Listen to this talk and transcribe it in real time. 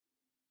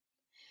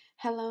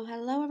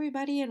Hello,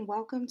 everybody, and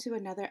welcome to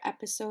another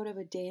episode of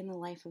A Day in the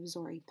Life of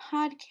Zori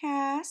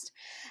podcast.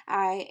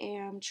 I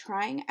am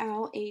trying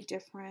out a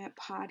different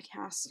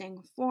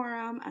podcasting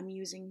forum. I'm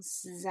using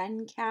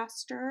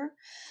Zencaster,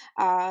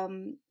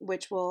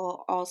 which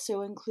will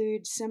also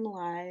include some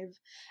live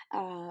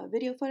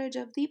video footage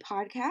of the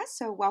podcast.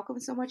 So,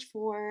 welcome so much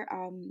for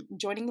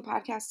joining the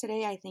podcast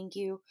today. I thank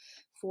you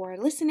for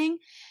listening.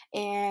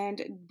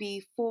 And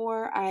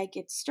before I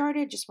get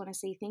started, just want to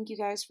say thank you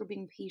guys for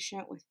being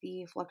patient with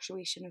the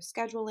fluctuation of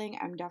scheduling.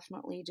 I'm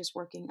definitely just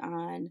working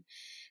on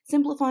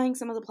simplifying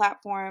some of the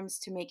platforms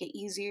to make it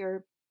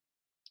easier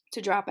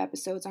to drop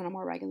episodes on a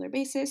more regular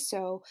basis.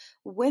 So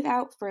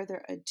without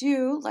further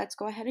ado, let's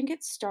go ahead and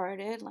get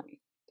started. I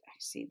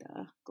see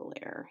the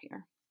glare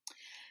here.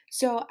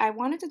 So I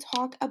wanted to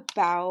talk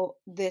about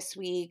this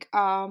week.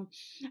 I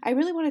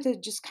really wanted to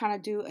just kind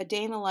of do a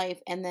day in the life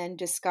and then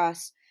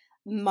discuss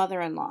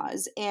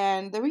mother-in-laws.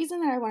 And the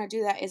reason that I want to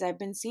do that is I've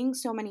been seeing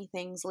so many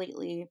things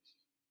lately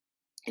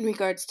in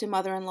regards to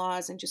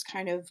mother-in-laws and just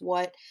kind of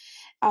what,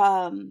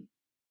 um,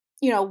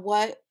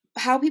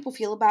 how people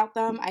feel about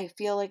them. I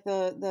feel like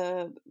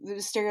the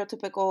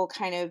stereotypical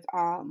kind of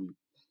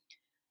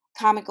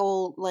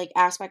comical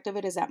aspect of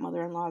it is that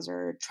mother-in-laws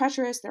are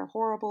treacherous, they're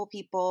horrible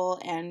people,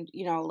 and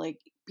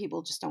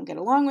people just don't get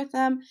along with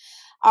them.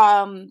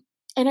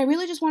 And I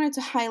really just wanted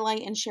to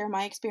highlight and share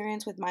my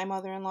experience with my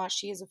mother-in-law.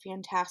 She is a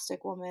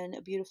fantastic woman,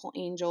 a beautiful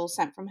angel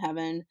sent from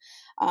heaven,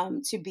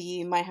 to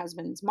be my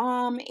husband's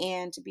mom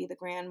and to be the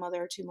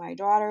grandmother to my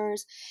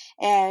daughters.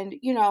 And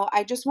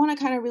I just want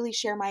to kind of really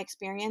share my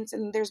experience.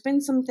 And there's been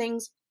some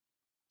things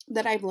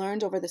that I've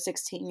learned over the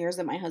 16 years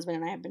that my husband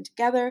and I have been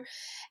together.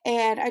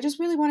 And I just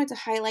really wanted to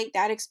highlight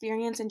that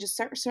experience and just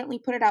certainly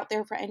put it out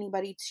there for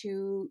anybody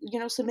to,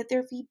 submit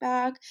their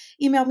feedback,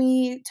 email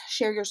me,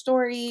 share your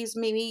stories.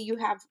 Maybe you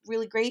have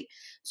really great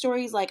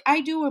stories like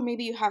I do, or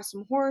maybe you have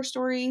some horror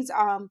stories.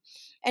 And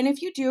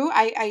if you do,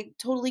 I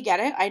totally get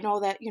it. I know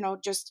that,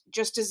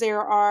 just as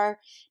there are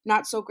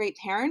not so great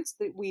parents,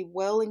 that we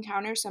will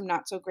encounter some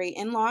not so great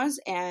in-laws,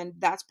 and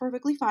that's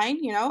perfectly fine.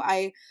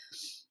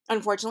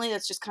 Unfortunately,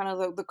 that's just kind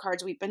of the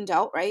cards we've been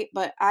dealt, right?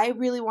 But I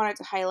really wanted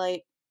to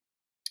highlight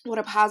what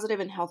a positive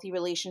and healthy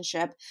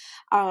relationship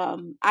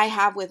I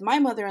have with my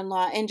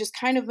mother-in-law, and just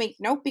kind of make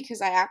note because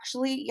I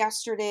actually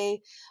yesterday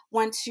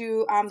went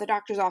to the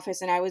doctor's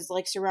office and I was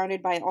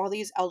surrounded by all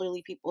these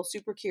elderly people,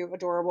 super cute,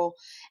 adorable.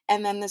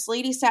 And then this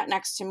lady sat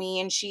next to me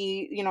and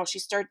she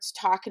starts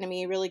talking to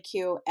me really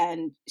cute,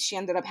 and she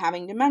ended up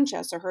having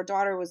dementia. So her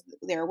daughter was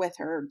there with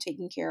her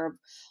taking care of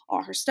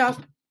all her stuff.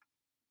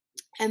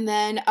 And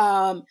then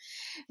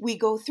we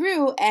go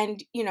through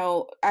and,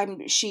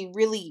 she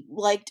really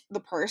liked the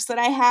purse that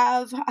I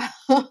have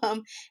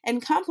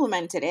and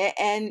complimented it.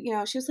 And,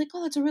 she was like,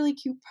 "Oh, that's a really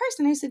cute purse."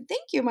 And I said,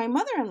 "Thank you. My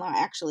mother-in-law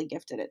actually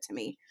gifted it to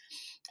me."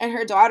 And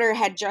her daughter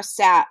had just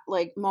sat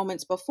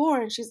moments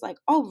before, and she's like,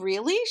 "Oh,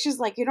 really?" She's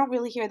like, "You don't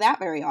really hear that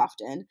very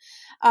often."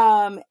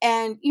 And,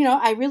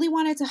 I really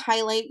wanted to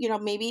highlight,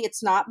 maybe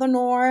it's not the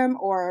norm,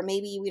 or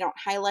maybe we don't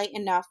highlight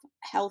enough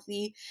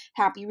healthy,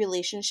 happy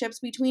relationships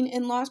between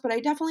in-laws, but I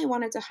definitely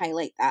wanted to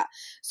highlight that.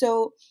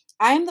 So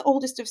I'm the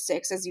oldest of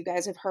six, as you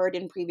guys have heard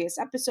in previous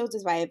episodes,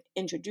 as I have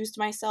introduced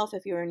myself.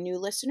 If you're a new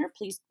listener,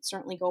 please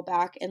certainly go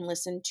back and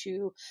listen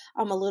to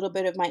a little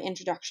bit of my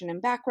introduction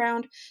and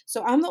background.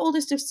 So I'm the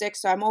oldest of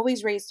six, so I'm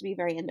always raised to be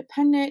very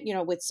independent.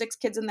 With six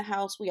kids in the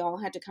house, we all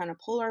had to kind of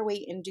pull our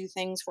weight and do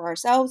things for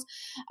ourselves.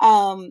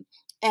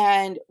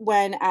 And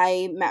when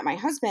I met my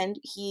husband,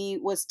 he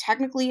was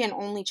technically an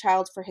only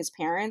child for his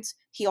parents.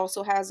 He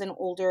also has an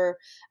older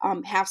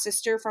half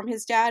sister from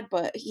his dad,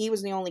 but he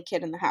was the only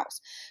kid in the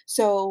house.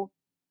 So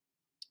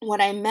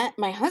when I met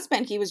my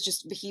husband, he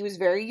was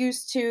very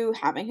used to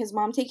having his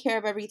mom take care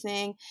of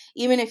everything.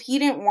 Even if he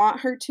didn't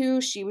want her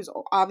to, she was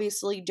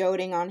obviously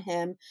doting on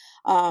him,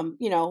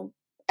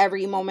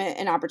 every moment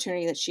and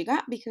opportunity that she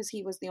got, because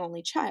he was the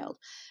only child.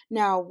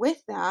 Now,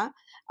 with that,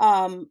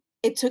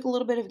 it took a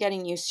little bit of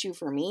getting used to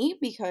for me,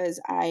 because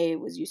I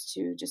was used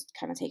to just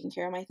kind of taking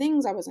care of my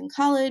things. I was in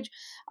college,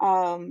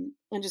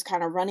 and just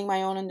kind of running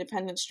my own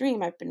independent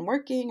stream. I've been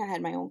working. I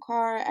had my own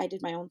car. I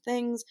did my own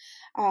things.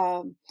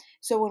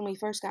 So when we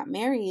first got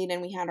married and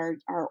we had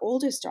our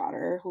oldest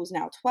daughter, who's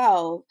now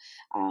 12,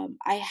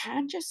 I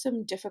had just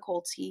some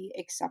difficulty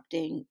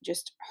accepting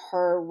just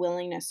her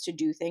willingness to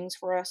do things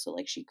for us. So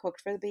she cooked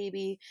for the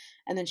baby,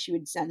 and then she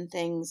would send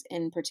things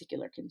in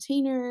particular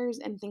containers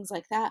and things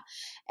like that.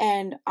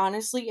 And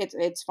honestly,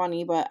 it's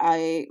funny, but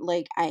I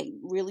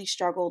really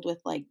struggled with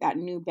that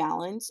new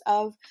balance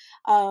of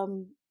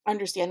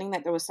understanding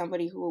that there was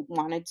somebody who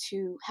wanted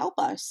to help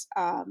us.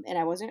 And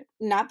I wasn't,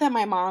 not that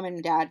my mom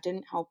and dad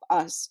didn't help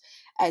us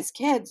as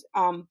kids,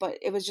 but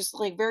it was just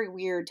very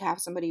weird to have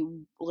somebody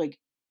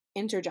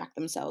interject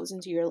themselves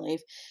into your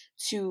life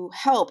to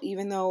help,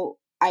 even though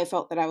I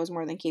felt that I was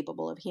more than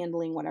capable of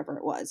handling whatever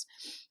it was.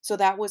 So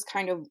that was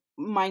kind of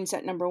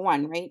mindset number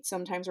one, right?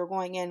 Sometimes we're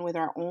going in with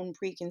our own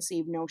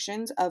preconceived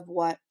notions of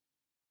what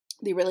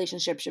the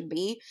relationship should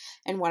be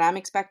and what I'm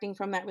expecting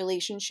from that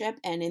relationship.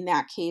 And in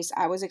that case,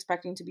 I was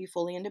expecting to be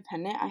fully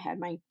independent. I had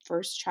my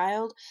first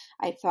child.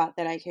 I thought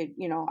that I could,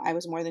 I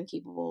was more than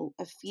capable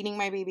of feeding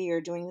my baby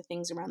or doing the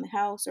things around the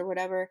house or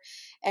whatever.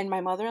 And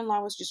my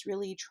mother-in-law was just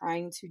really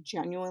trying to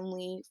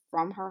genuinely,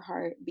 from her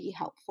heart, be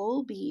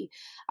helpful, be,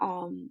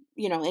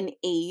 an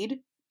aid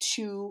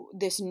to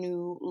this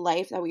new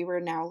life that we were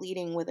now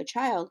leading with a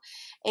child.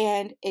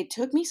 And it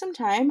took me some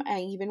time. I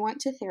even went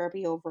to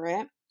therapy over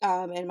it.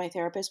 And my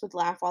therapist would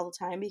laugh all the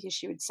time because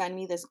she would send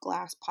me this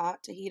glass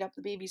pot to heat up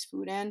the baby's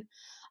food in,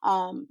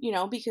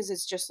 because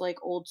it's just like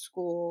old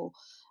school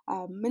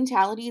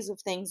mentalities of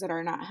things that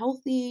are not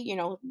healthy,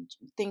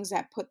 things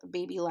that put the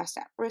baby less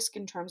at risk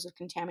in terms of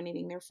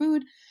contaminating their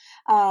food.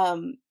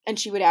 And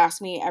she would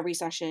ask me every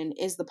session,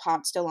 is the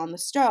pot still on the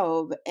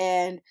stove?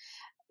 And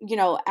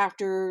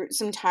after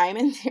some time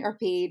in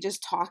therapy,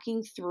 just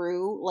talking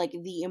through like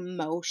the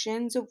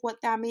emotions of what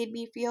that made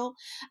me feel,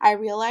 I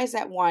realized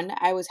that one,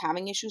 I was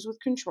having issues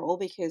with control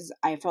because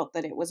I felt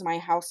that it was my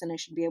house and I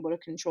should be able to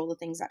control the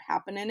things that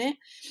happen in it.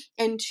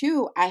 And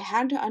two, I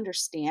had to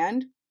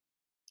understand.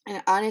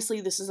 And honestly,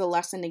 this is a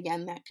lesson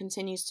again that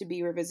continues to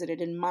be revisited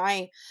in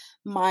my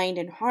mind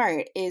and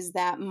heart is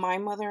that my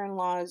mother in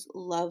law's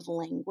love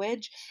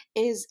language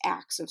is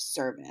acts of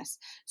service.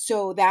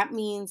 So that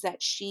means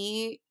that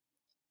she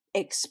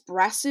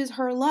expresses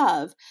her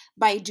love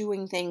by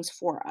doing things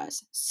for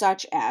us,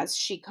 such as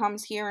she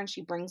comes here and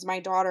she brings my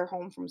daughter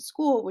home from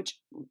school, which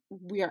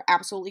we are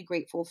absolutely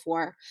grateful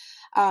for.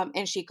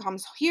 And she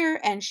comes here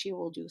and she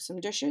will do some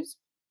dishes.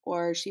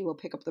 Or she will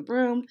pick up the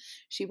broom,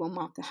 she will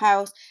mop the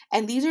house.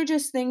 And these are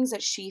just things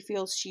that she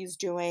feels she's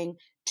doing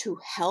to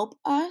help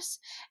us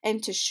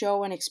and to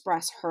show and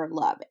express her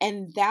love.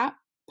 And that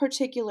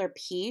particular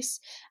piece,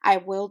 I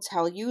will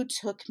tell you,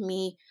 took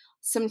me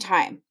some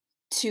time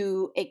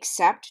to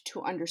accept,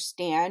 to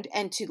understand,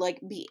 and to like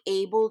be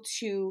able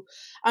to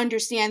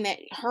understand that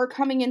her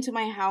coming into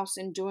my house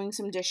and doing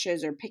some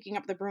dishes or picking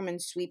up the broom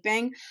and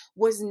sweeping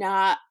was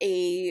not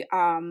a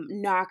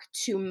knock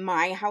to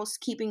my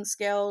housekeeping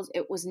skills.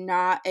 It was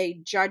not a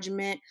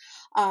judgment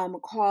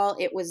call.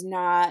 It was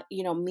not,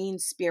 mean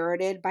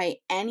spirited by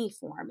any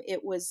form.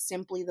 It was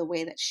simply the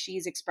way that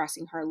she's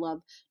expressing her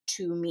love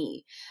to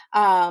me,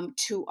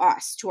 to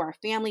us, to our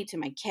family, to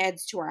my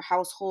kids, to our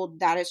household.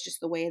 That is just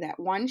the way that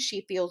one,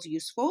 she feels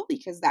useful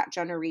because that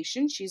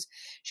generation, she's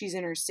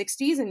in her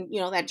 60s, and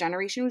that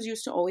generation was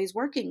used to always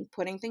working,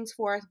 putting things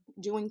forth,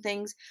 doing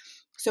things.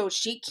 So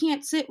she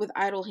can't sit with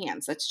idle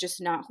hands. That's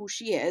just not who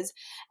she is.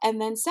 And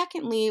then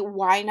secondly,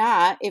 why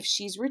not? If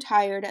she's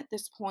retired at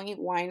this point,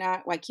 why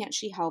not? Why can't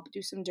she help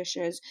do some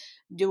dishes,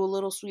 do a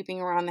little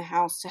sweeping around the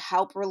house to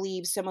help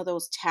relieve some of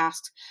those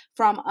tasks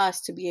from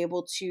us to be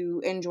able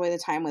to enjoy the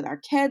time with our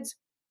kids?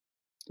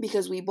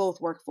 Because we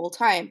both work full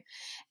time.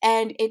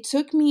 And it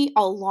took me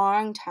a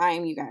long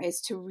time, you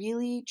guys, to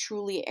really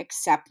truly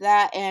accept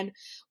that. And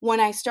when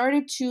I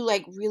started to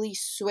like really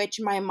switch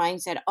my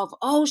mindset of,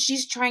 oh,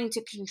 she's trying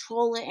to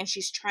control it and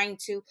she's trying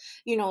to,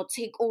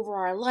 take over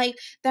our life,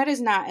 that is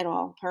not at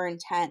all her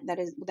intent.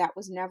 That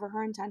was never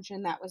her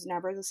intention. That was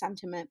never the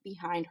sentiment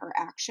behind her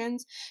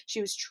actions. She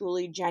was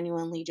truly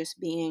genuinely just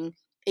being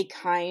a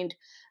kind,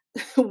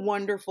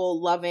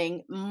 wonderful,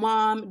 loving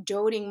mom,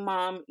 doting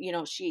mom.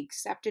 She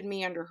accepted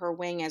me under her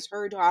wing as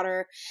her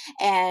daughter.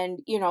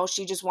 And,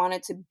 she just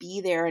wanted to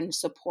be there and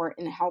support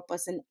and help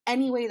us in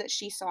any way that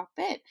she saw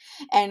fit.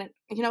 And,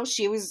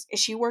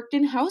 she worked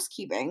in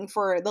housekeeping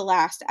for the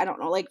last, I don't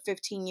know, like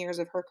 15 years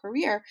of her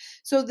career.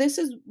 So this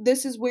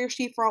is where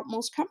she felt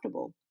most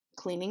comfortable,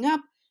 cleaning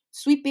up,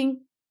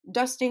 sweeping,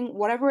 dusting,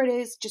 whatever it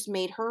is, just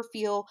made her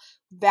feel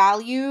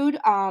valued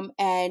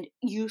and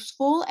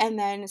useful, and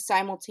then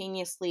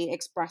simultaneously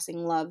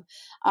expressing love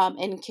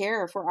and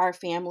care for our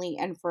family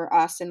and for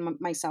us and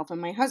myself and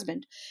my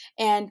husband.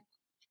 And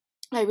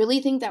I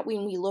really think that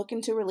when we look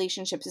into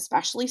relationships,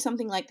 especially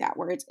something like that,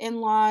 where it's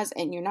in-laws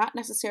and you're not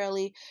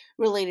necessarily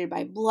related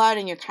by blood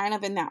and you're kind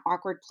of in that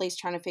awkward place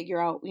trying to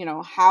figure out,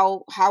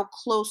 how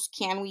close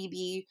can we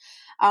be?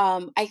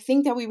 I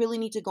think that we really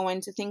need to go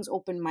into things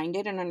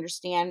open-minded and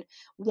understand,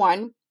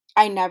 one,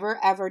 I never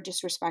ever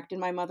disrespected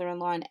my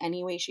mother-in-law in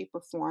any way, shape,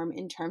 or form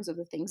in terms of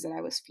the things that I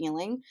was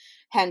feeling.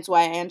 Hence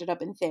why I ended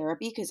up in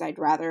therapy, because I'd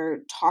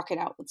rather talk it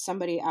out with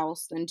somebody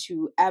else than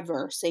to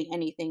ever say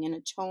anything in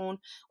a tone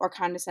or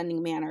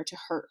condescending manner to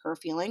hurt her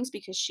feelings,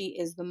 because she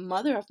is the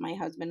mother of my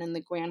husband and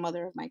the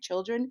grandmother of my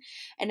children.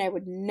 And I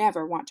would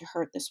never want to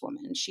hurt this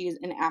woman. She is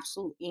an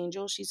absolute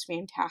angel. She's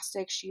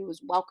fantastic. She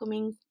was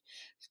welcoming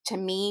to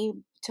me,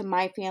 to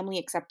my family,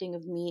 accepting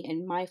of me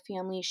and my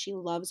family. She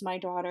loves my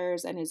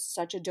daughters and is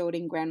such a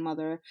doting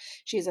grandmother.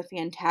 She's a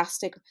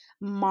fantastic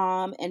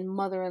mom and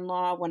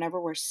mother-in-law. Whenever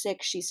we're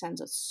sick, she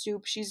sends us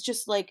soup. She's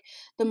just like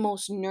the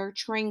most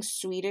nurturing,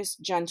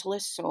 sweetest,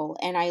 gentlest soul.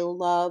 And I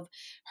love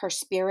her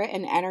spirit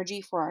and energy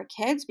for our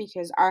kids,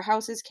 because our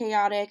house is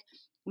chaotic.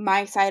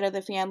 My side of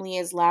the family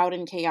is loud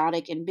and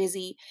chaotic and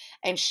busy.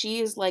 And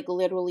she is like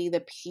literally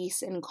the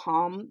peace and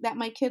calm that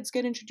my kids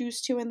get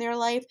introduced to in their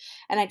life.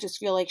 And I just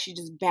feel like she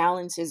just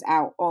balances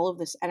out all of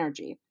this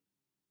energy.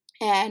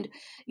 And,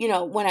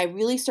 when I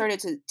really started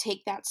to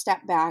take that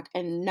step back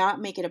and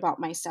not make it about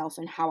myself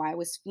and how I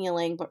was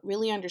feeling, but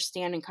really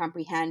understand and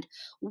comprehend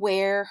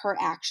where her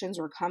actions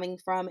were coming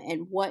from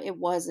and what it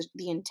was,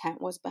 the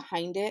intent was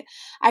behind it,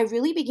 I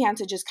really began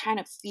to just kind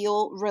of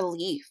feel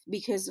relief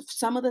because of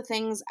some of the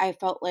things I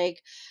felt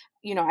like,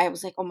 I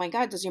was like, oh my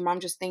God, does your mom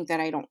just think that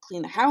I don't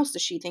clean the house?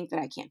 Does she think that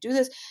I can't do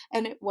this?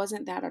 And it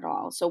wasn't that at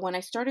all. So when I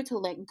started to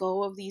let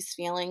go of these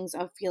feelings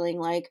of feeling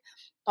like,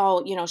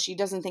 oh, she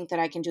doesn't think that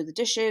I can do the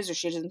dishes or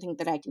she doesn't think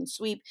that I can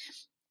sweep.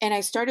 And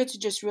I started to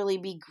just really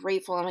be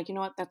grateful. I'm like, you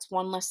know what? That's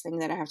one less thing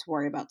that I have to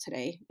worry about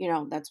today.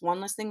 That's one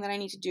less thing that I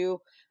need to do.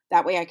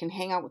 That way I can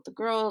hang out with the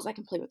girls, I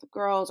can play with the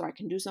girls, or I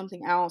can do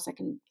something else. I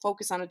can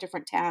focus on a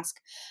different task,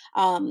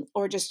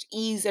 or just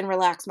ease and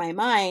relax my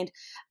mind.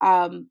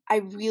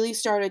 I really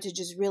started to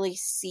just really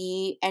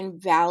see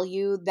and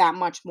value that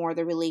much more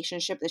the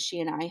relationship that she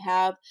and I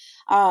have.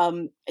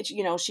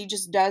 She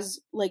just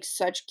does like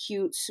such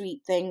cute,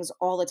 sweet things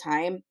all the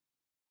time,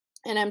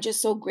 and I'm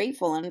just so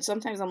grateful. And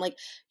sometimes I'm like,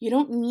 you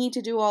don't need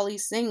to do all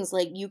these things.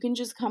 Like, you can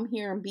just come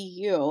here and be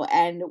you,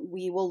 and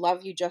we will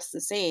love you just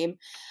the same.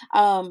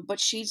 But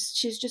she's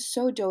just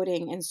so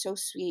doting and so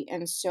sweet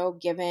and so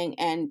giving.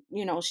 And,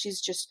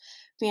 she's just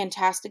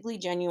fantastically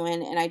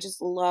genuine. And I just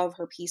love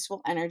her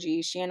peaceful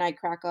energy. She and I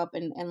crack up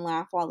and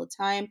laugh all the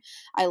time.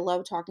 I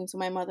love talking to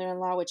my mother in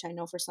law, which I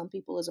know for some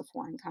people is a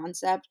foreign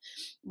concept.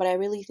 But I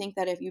really think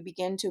that if you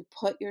begin to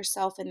put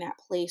yourself in that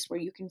place where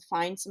you can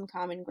find some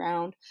common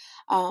ground,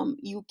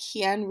 you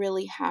can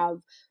really have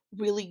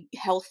really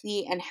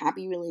healthy and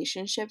happy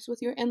relationships with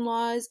your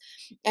in-laws,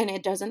 and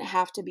it doesn't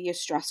have to be a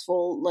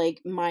stressful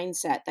like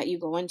mindset that you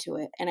go into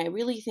it. And I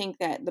really think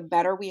that the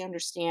better we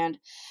understand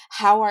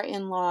how our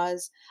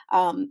in-laws,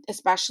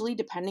 especially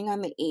depending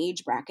on the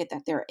age bracket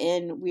that they're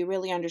in, we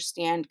really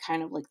understand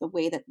kind of like the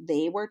way that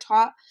they were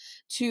taught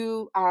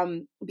to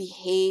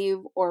behave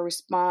or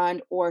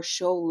respond or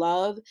show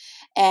love.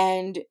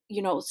 And,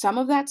 some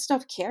of that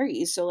stuff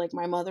carries. So like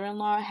my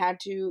mother-in-law had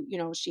to,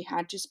 she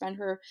had to spend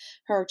her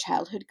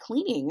childhood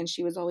cleaning, and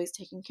she was always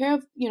taking care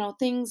of,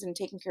 things and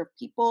taking care of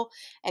people,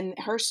 and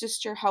her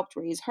sister helped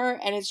raise her.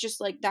 And it's just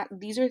like that,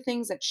 these are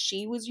things that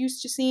she was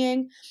used to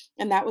seeing,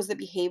 and that was the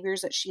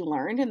behaviors that she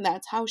learned, and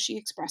that's how she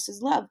expresses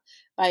love,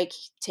 by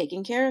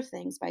taking care of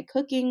things, by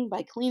cooking,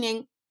 by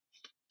cleaning,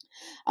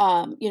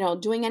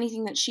 doing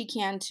anything that she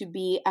can to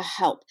be a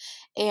help.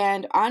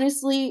 And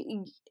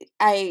honestly,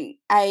 I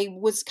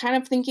was kind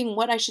of thinking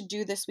what I should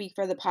do this week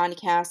for the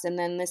podcast, and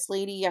then this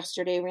lady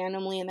yesterday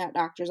randomly in that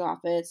doctor's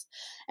office,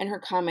 and her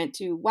comment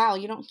to, wow,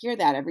 you don't hear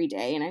that every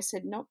day. And I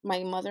said, nope,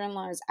 my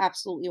mother-in-law is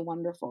absolutely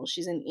wonderful.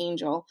 She's an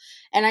angel.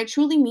 And I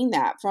truly mean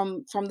that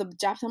from the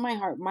depth of my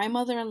heart. My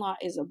mother-in-law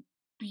is a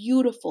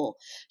beautiful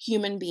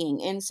human being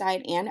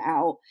inside and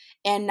out,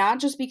 and not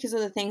just because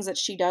of the things that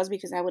she does,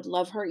 because I would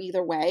love her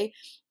either way,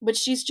 but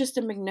she's just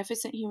a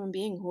magnificent human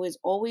being who is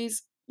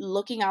always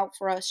looking out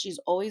for us. She's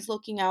always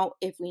looking out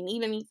if we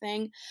need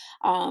anything.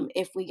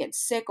 If we get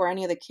sick or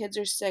any of the kids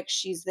are sick,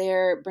 she's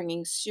there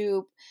bringing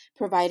soup,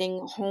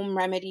 providing home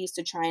remedies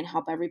to try and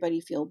help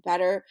everybody feel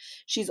better.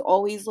 She's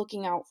always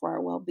looking out for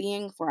our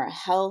well-being, for our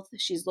health.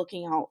 She's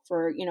looking out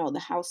for, the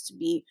house to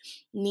be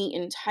neat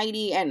and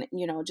tidy, and,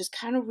 just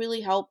kind of really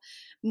help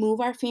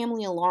move our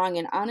family along.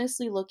 And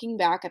honestly, looking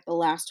back at the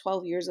last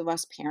 12 years of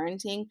us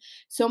parenting,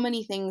 so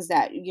many things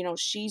that,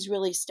 she's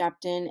really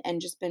stepped in and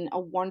just been a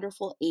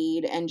wonderful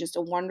aid and just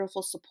a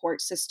wonderful support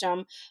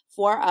system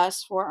for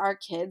us, for our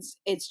kids.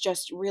 It's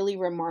just really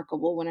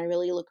remarkable when I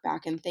really look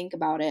back and think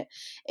about it.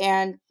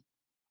 And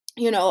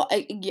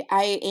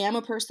I am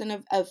a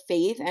person of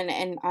faith,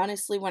 and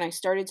honestly, when I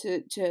started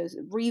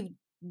to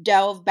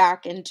delve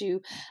back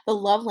into the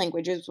love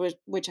languages,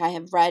 which I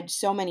have read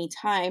so many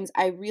times,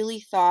 I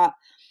really thought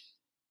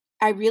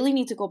I really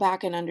need to go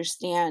back and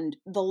understand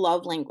the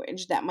love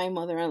language that my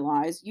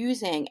mother-in-law is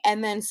using,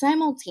 and then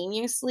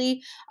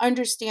simultaneously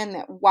understand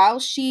that while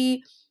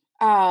she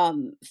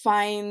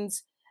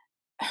finds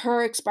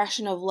her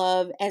expression of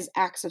love as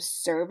acts of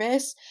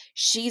service,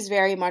 she's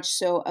very much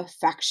so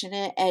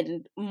affectionate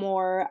and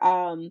more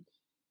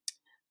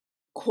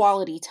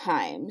quality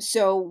time.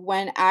 So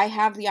when I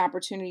have the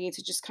opportunity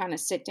to just kind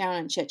of sit down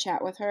and chit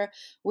chat with her,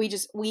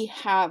 we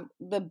have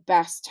the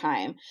best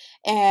time.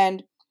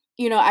 And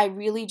I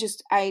really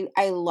just I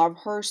love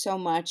her so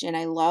much, and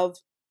I love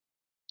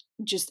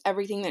just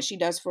everything that she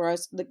does for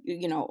us,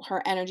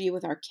 her energy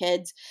with our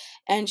kids.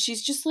 And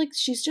she's just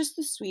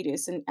the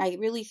sweetest. And I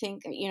really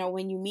think that,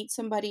 when you meet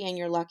somebody and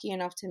you're lucky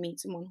enough to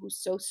meet someone who's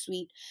so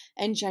sweet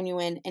and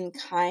genuine and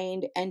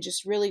kind and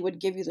just really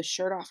would give you the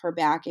shirt off her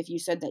back if you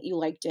said that you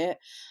liked it,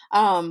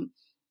 um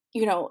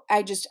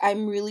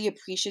I'm really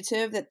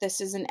appreciative that this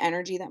is an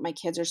energy that my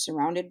kids are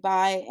surrounded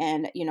by.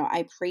 And,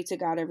 I pray to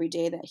God every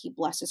day that He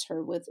blesses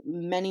her with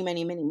many,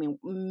 many, many, many,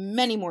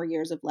 many more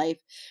years of life,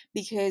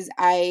 because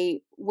I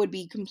would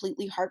be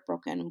completely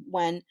heartbroken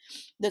when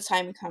the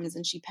time comes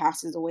and she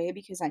passes away,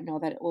 because I know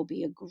that it will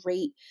be a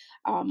great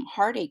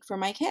heartache for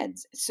my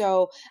kids.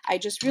 So I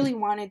just really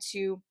wanted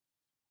to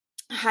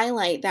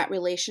highlight that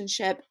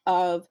relationship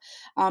of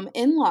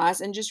in-laws,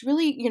 and just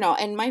really,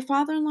 and my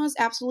father-in-law is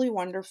absolutely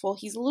wonderful.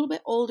 He's a little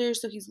bit older,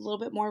 so he's a little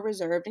bit more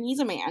reserved, and he's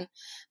a man.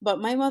 But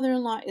my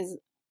mother-in-law is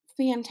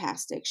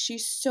fantastic.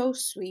 She's so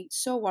sweet,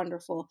 so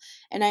wonderful,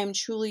 and I am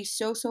truly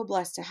so, so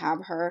blessed to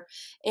have her.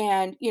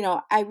 And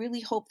I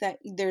really hope that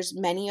there's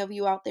many of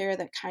you out there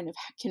that kind of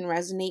can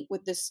resonate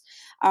with this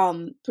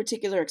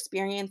particular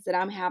experience that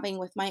I'm having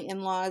with my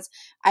in-laws.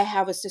 I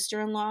have a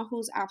sister-in-law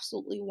who's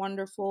absolutely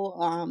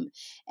wonderful.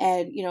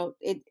 And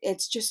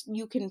it's just,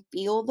 you can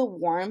feel the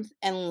warmth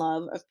and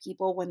love of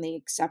people when they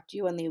accept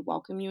you and they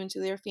welcome you into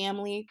their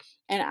family.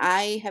 And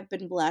I have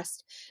been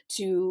blessed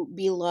to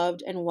be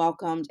loved and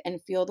welcomed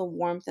and feel the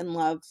warmth and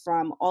love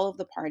from all of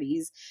the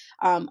parties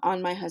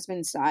on my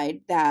husband's side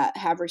that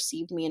have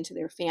received me into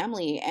their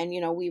family. And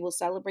we will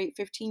celebrate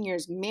 15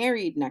 years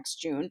married next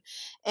June.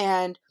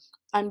 And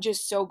I'm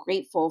just so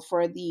grateful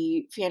for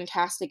the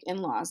fantastic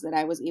in-laws that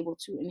I was able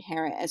to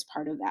inherit as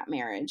part of that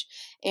marriage.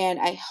 And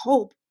I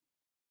hope,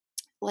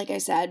 like I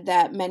said,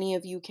 that many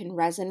of you can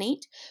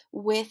resonate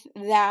with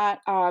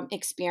that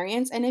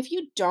experience. And if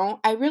you don't,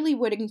 I really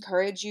would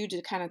encourage you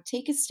to kind of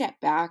take a step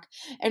back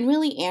and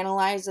really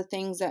analyze the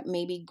things that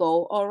maybe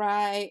go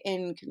awry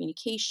in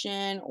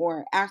communication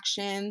or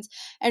actions,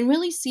 and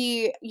really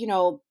see,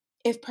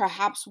 if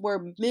perhaps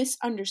we're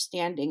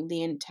misunderstanding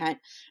the intent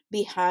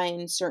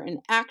behind certain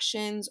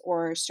actions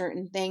or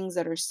certain things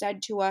that are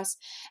said to us.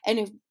 And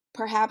if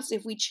perhaps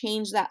if we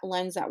change that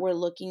lens that we're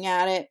looking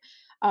at it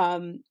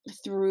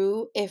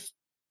through, if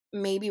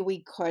maybe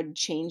we could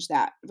change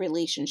that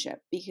relationship.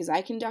 Because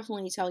I can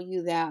definitely tell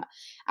you that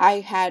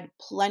I had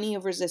plenty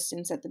of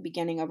resistance at the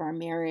beginning of our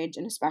marriage,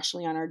 and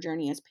especially on our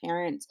journey as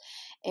parents.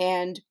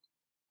 And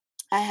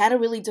I had a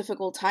really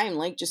difficult time,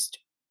 like, just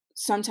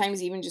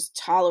sometimes even just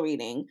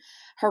tolerating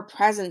her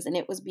presence. And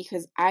it was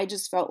because I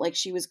just felt like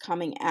she was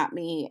coming at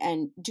me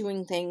and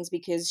doing things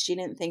because she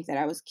didn't think that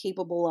I was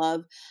capable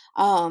of,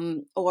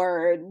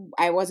 or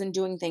I wasn't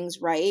doing things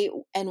right.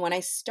 And when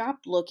I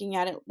stopped looking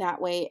at it that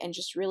way and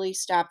just really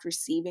stopped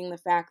receiving the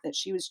fact that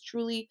she was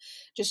truly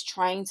just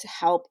trying to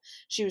help,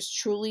 she was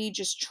truly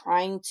just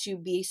trying to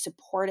be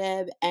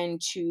supportive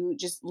and to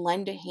just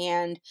lend a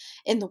hand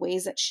in the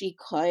ways that she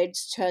could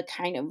to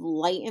kind of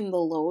lighten the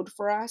load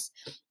for us,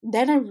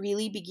 then I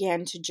really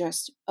began to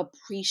just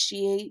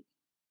appreciate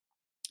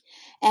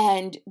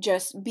and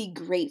just be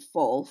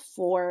grateful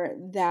for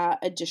that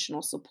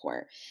additional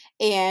support.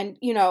 And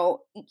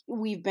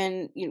we've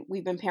been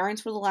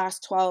parents for the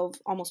last 12,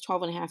 almost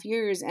 12 and a half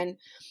years. And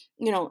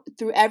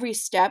through every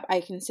step,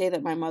 I can say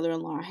that my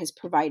mother-in-law has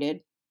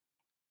provided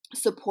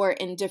support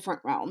in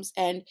different realms.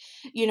 And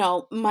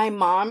my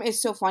mom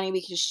is so funny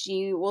because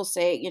she will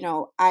say,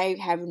 I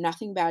have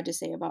nothing bad to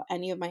say about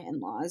any of my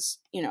in-laws.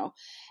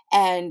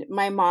 And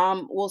my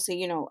mom will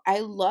say, I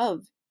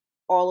love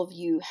all of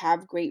you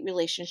have great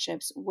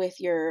relationships with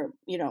your,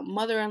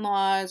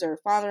 mother-in-laws or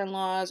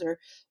father-in-laws or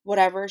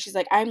whatever. She's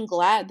like, I'm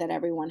glad that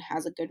everyone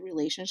has a good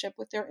relationship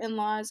with their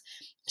in-laws.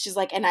 She's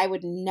like, and I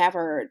would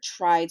never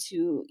try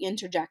to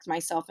interject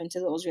myself into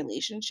those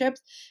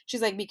relationships.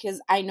 She's like,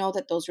 because I know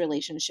that those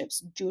relationships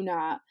do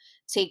not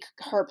take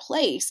her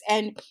place.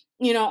 And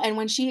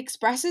when she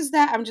expresses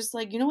that, I'm just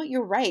like, you know what,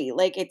 you're right.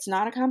 Like, it's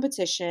not a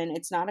competition.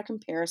 It's not a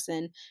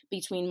comparison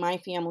between my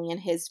family and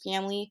his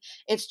family.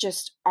 It's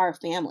just our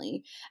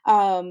family.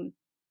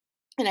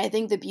 And I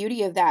think the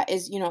beauty of that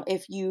is,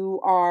 if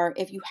you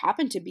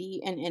happen to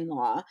be an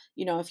in-law,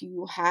 if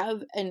you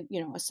have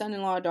a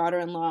son-in-law,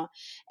 daughter-in-law,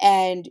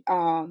 and,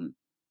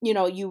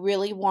 you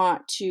really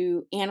want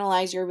to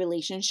analyze your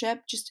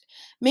relationship, just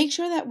make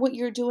sure that what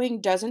you're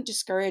doing doesn't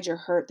discourage or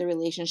hurt the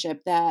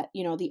relationship that,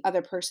 the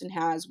other person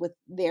has with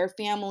their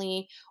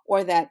family,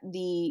 or that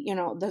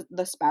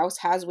the spouse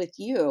has with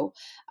you.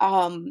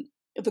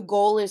 The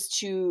goal is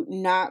to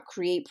not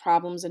create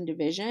problems and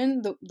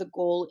division. The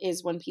goal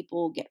is, when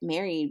people get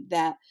married,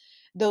 that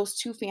those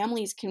two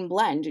families can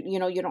blend. You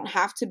don't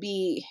have to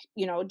be,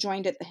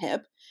 joined at the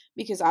hip,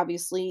 because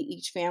obviously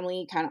each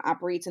family kind of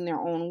operates in their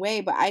own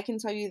way. But I can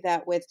tell you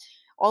that with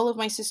all of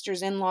my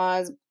sister's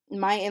in-laws,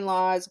 my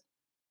in-laws,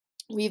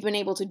 we've been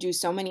able to do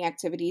so many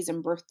activities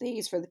and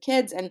birthdays for the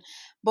kids, and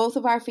both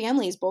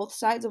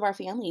sides of our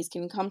families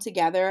can come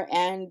together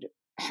and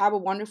have a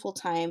wonderful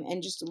time,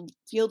 and just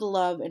feel the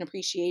love and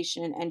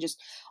appreciation and just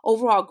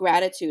overall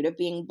gratitude of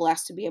being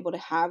blessed to be able to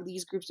have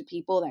these groups of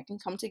people that can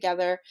come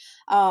together,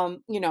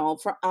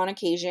 for on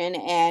occasion,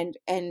 and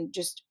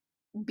just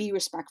be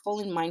respectful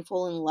and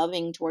mindful and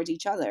loving towards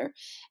each other.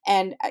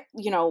 And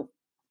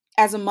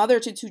as a mother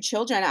to two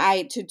children,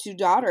 to two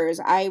daughters,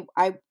 I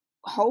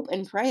hope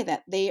and pray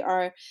that they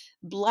are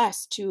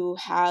blessed to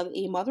have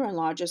a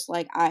mother-in-law just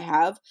like I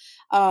have,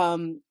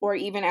 or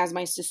even as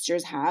my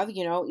sisters have.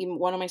 Even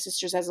one of my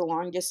sisters has a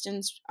long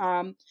distance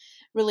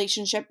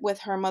relationship with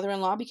her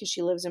mother-in-law because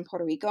she lives in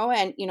Puerto Rico,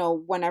 and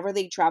whenever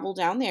they travel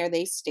down there,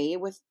 they stay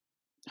with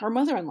her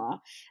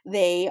mother-in-law.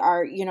 They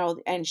are,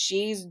 and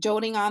she's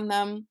doting on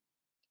them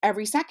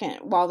every second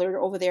while they're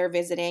over there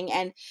visiting.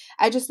 And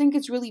I just think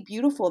it's really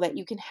beautiful that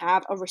you can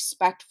have a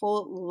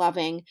respectful,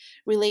 loving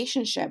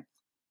relationship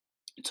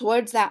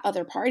towards that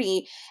other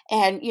party.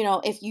 And,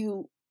 if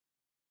you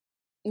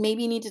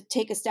maybe need to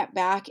take a step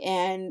back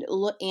and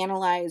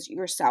analyze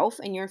yourself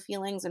and your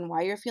feelings and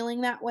why you're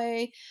feeling that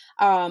way,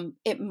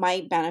 it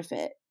might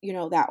benefit,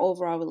 that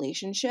overall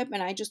relationship.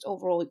 And I just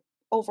overall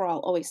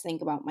always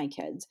think about my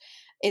kids.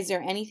 Is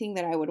there anything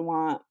that I would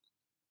want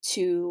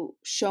to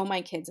show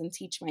my kids and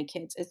teach my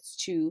kids? It's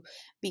to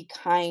be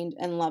kind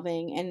and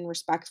loving and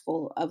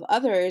respectful of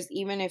others,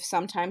 even if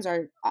sometimes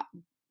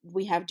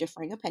we have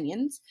differing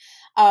opinions.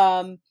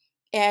 Um,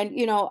 and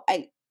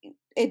I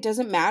it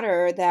doesn't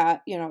matter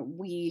that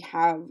we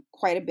have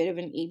quite a bit of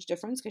an age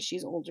difference, because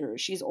she's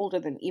older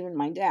than even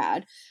my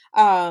dad.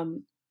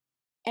 um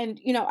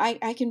and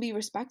I can be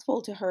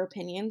respectful to her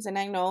opinions, and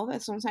I know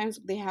that sometimes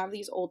they have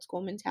these old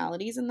school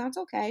mentalities, and that's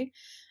okay.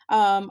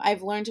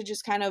 I've learned to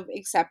just kind of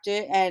accept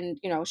it, and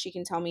she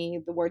can tell me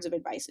the words of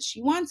advice that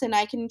she wants, and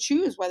I can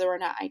choose whether or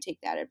not I take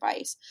that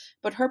advice.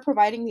 But her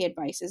providing the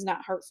advice is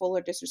not hurtful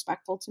or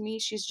disrespectful to me.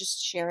 She's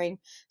just sharing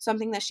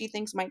something that she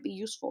thinks might be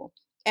useful.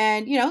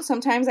 And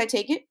sometimes I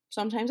take it,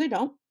 sometimes I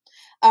don't.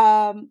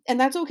 And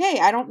that's okay.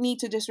 I don't need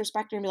to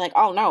disrespect her and be like,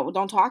 "Oh no,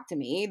 don't talk to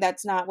me."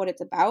 That's not what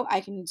it's about.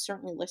 I can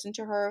certainly listen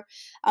to her.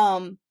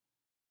 And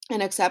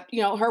accept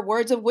her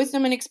words of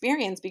wisdom and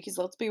experience, because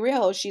let's be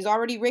real, she's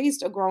already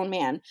raised a grown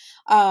man.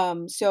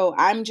 So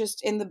I'm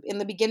just in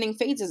the beginning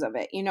phases of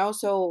it,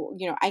 so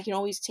I can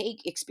always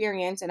take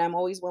experience, and I'm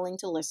always willing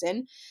to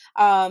listen.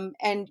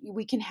 And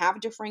we can have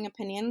differing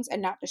opinions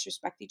and not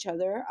disrespect each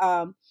other,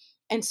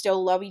 and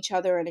still love each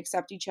other and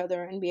accept each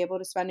other and be able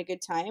to spend a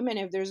good time. And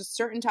if there's a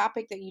certain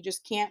topic that you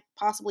just can't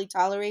possibly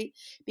tolerate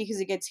because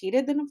it gets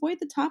heated, then avoid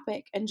the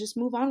topic and just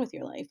move on with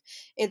your life.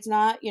 It's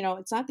not the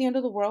end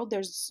of the world.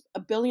 There's a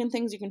billion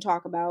things you can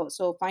talk about.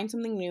 So find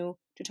something new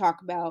to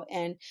talk about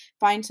and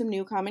find some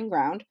new common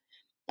ground.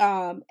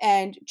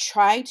 And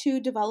try to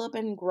develop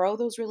and grow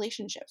those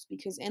relationships,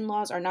 because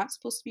in-laws are not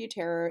supposed to be a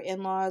terror.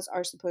 In-laws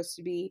are supposed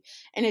to be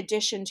an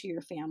addition to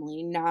your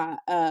family, not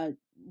a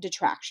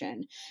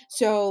detraction.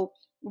 So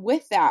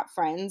with that,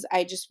 friends,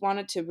 I just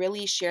wanted to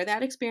really share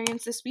that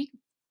experience this week.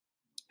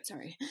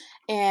 Sorry.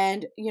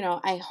 And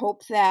I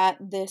hope that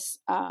this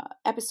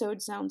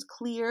episode sounds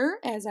clear,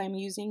 as I'm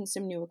using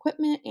some new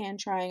equipment and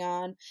trying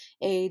on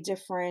a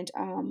different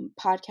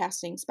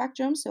podcasting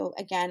spectrum. So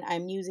again,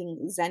 I'm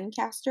using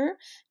Zencastr.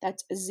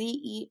 That's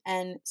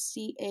Zencastr.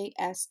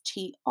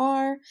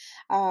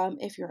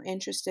 If you're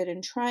interested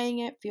in trying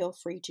it, feel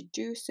free to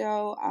do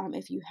so.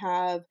 If you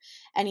have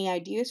any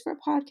ideas for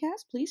a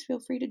podcast, please feel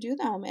free to do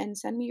them and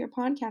send me your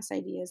podcast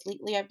ideas.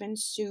 Lately, I've been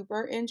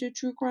super into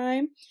true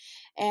crime,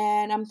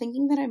 and I'm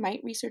thinking that I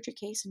might research a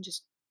case and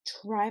just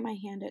try my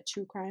hand at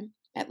true crime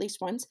at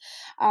least once.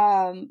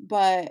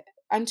 But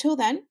until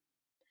then,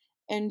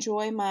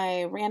 enjoy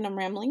my random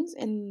ramblings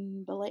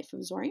in the life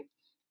of Zori.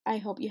 I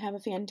hope you have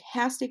a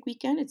fantastic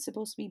weekend. It's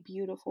supposed to be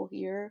beautiful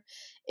here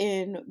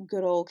in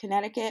good old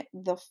Connecticut.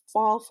 The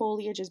fall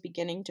foliage is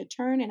beginning to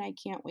turn, and I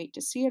can't wait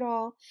to see it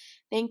all.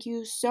 Thank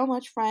you so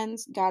much,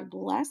 friends. God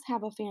bless.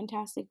 Have a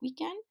fantastic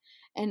weekend.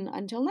 And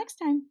until next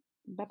time,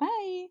 bye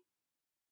bye.